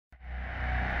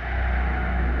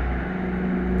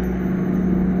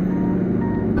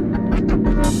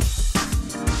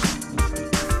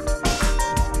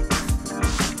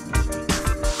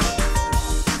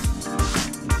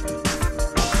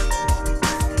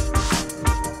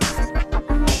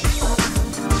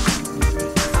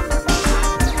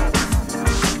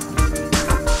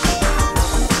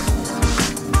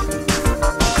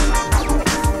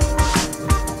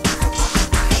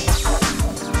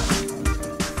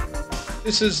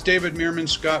This is David Meerman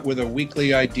Scott with a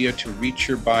weekly idea to reach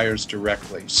your buyers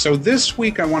directly. So this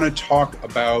week I want to talk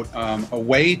about a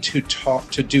way to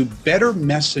do better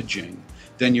messaging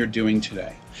than you're doing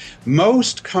today.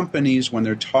 Most companies, when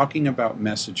they're talking about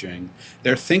messaging,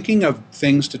 they're thinking of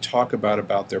things to talk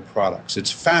about their products.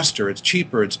 It's faster, it's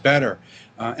cheaper, it's better,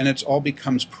 and it all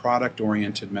becomes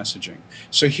product-oriented messaging.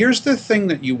 So here's the thing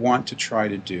that you want to try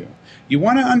to do. You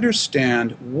want to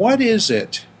understand what is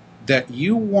it that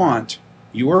you want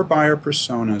your buyer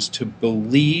personas to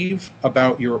believe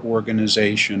about your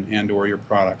organization and or your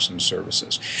products and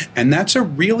services. And that's a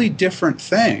really different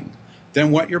thing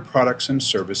than what your products and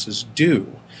services do.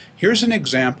 Here's an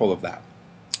example of that.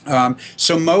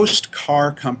 So most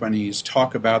car companies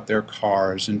talk about their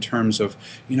cars in terms of,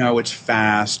 you know, it's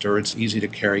fast or it's easy to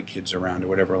carry kids around or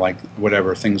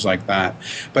whatever, things like that.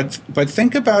 But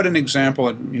think about an example.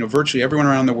 You know, virtually everyone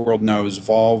around the world knows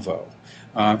Volvo.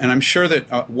 And I'm sure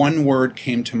that one word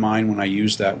came to mind when I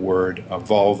used that word,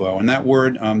 Volvo, and that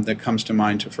word that comes to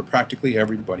mind for practically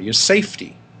everybody is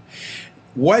safety.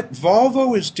 What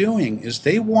Volvo is doing is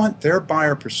they want their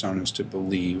buyer personas to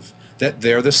believe that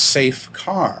they're the safe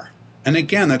car. And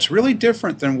again, that's really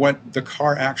different than what the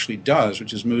car actually does,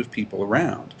 which is move people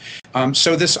around.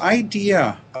 So this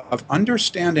idea of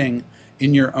understanding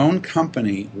in your own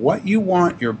company what you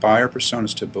want your buyer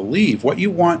personas to believe, what you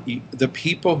want the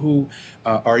people who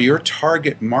are your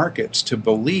target markets to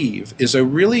believe, is a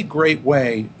really great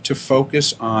way to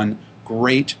focus on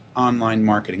great online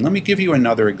marketing. Let me give you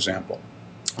another example.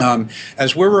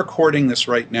 As we're recording this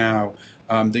right now,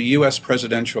 the U.S.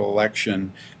 presidential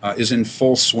election is in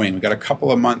full swing. We've got a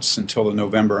couple of months until the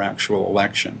November actual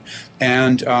election.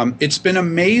 And it's been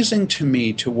amazing to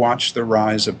me to watch the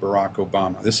rise of Barack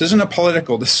Obama. This isn't a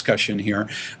political discussion here.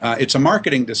 It's a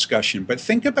marketing discussion. But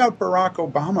think about Barack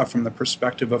Obama from the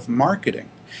perspective of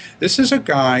marketing. This is a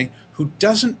guy who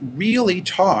doesn't really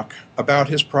talk about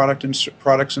his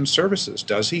products and services,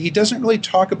 does he? He doesn't really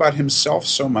talk about himself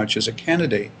so much as a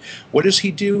candidate. What does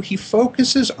he do? He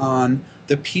focuses on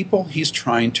the people he's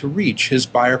trying to reach, his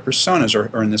buyer personas,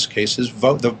 or in this case,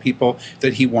 the people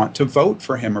that he wants to vote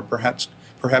for him or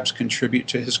perhaps contribute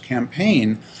to his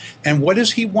campaign. And what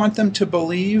does he want them to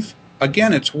believe?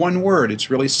 Again, it's one word. It's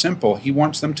really simple. He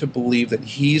wants them to believe that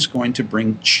he's going to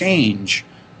bring change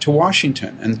to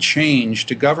Washington and change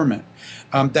to government.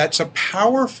 That's a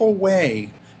powerful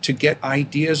way to get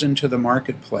ideas into the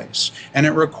marketplace. And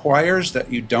it requires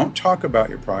that you don't talk about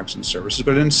your products and services,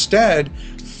 but instead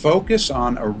focus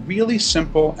on a really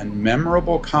simple and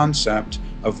memorable concept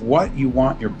of what you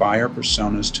want your buyer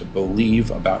personas to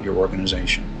believe about your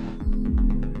organization.